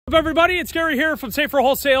What's up, everybody? It's Gary here from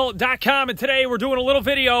SaferWholesale.com, and today we're doing a little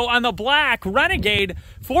video on the black Renegade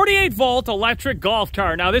 48-volt electric golf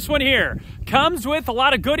cart. Now, this one here comes with a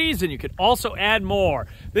lot of goodies, and you can also add more.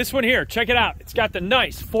 This one here, check it out. It's got the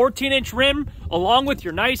nice 14-inch rim along with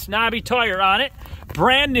your nice knobby tire on it.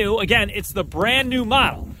 Brand new. Again, it's the brand new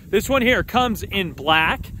model. This one here comes in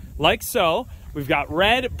black, like so. We've got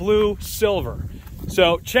red, blue, silver.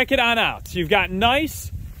 So check it on out. So you've got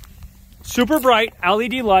nice, super bright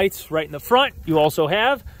LED lights right in the front. You also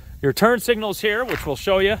have your turn signals here, which we'll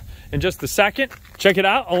show you in just a second. Check it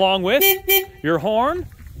out, along with your horn.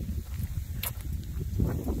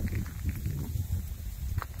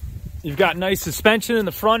 You've got nice suspension in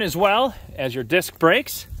the front as well as your disc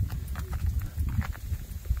brakes,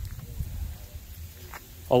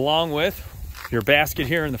 along with your basket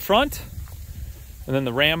here in the front. And then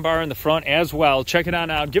the ram bar in the front as well. Check it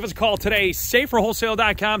out. Give us a call today,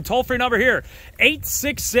 SaferWholesale.com. Toll-free number here,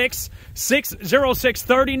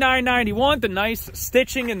 866-606-3991. The nice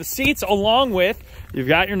stitching in the seats, along with, you've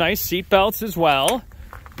got your nice seat belts as well.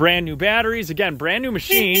 Brand new batteries. Again, brand new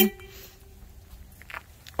machine,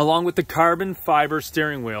 along with the carbon fiber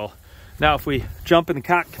steering wheel. Now, if we jump in the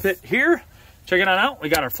cockpit here, check it out. We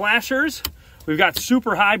got our flashers. We've got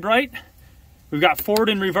super high bright. We've got forward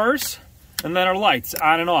and reverse. And then our lights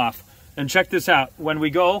on and off. And check this out. When we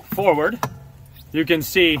go forward, you can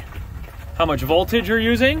see how much voltage you're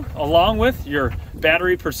using, along with your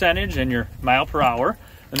battery percentage and your mile per hour.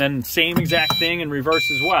 And then same exact thing in reverse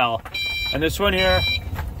as well. And this one here,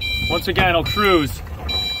 once again, will cruise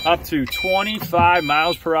up to 25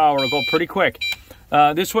 miles per hour. It'll go pretty quick.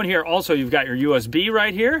 This one here, also, you've got your USB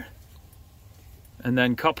right here. And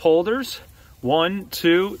then cup holders, 1,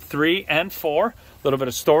 2, 3, and 4. A little bit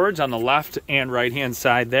of storage on the left and right hand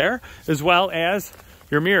side there, as well as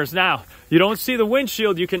your mirrors. Now, you don't see the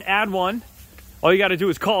windshield, you can add one. All you got to do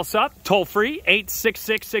is call us up, toll free,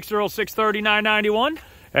 866-606-3991.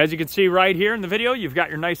 As you can see right here in the video, you've got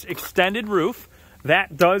your nice extended roof.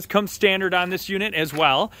 That does come standard on this unit as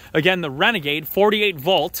well. Again, the Renegade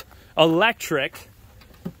 48-volt electric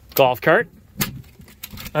golf cart.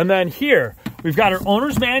 And then here, we've got our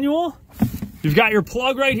owner's manual. You've got your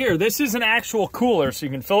plug right here. This is an actual cooler, so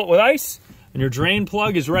you can fill it with ice, and your drain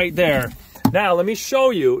plug is right there. Now, let me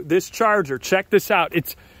show you this charger. Check this out.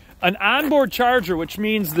 It's an onboard charger, which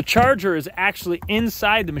means the charger is actually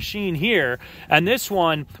inside the machine here. And this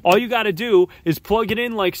one, all you got to do is plug it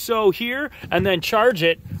in like so here, and then charge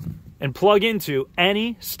it and plug into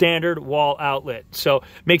any standard wall outlet. So,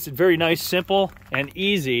 makes it very nice, simple, and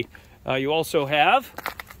easy. You also have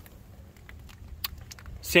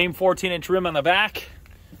same 14-inch rim on the back.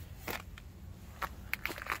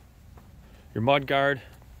 Your mud guard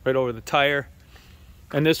right over the tire.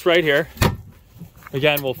 And this right here,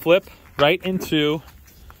 again, will flip right into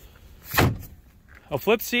a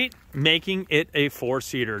flip seat, making it a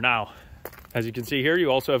 4-seater. Now, as you can see here, you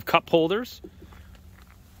also have cup holders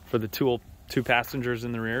for the two passengers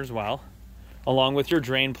in the rear as well, along with your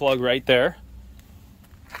drain plug right there.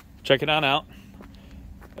 Check it on out.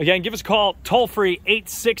 Again, give us a call, toll-free,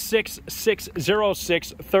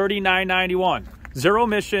 866-606-3991. Zero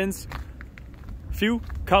emissions, few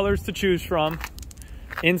colors to choose from,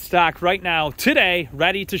 in stock right now, today,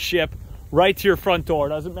 ready to ship right to your front door.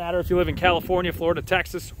 Doesn't matter if you live in California, Florida,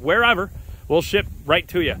 Texas, wherever, we'll ship right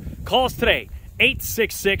to you. Call us today,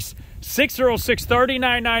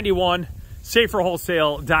 866-606-3991,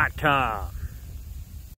 SaferWholesale.com.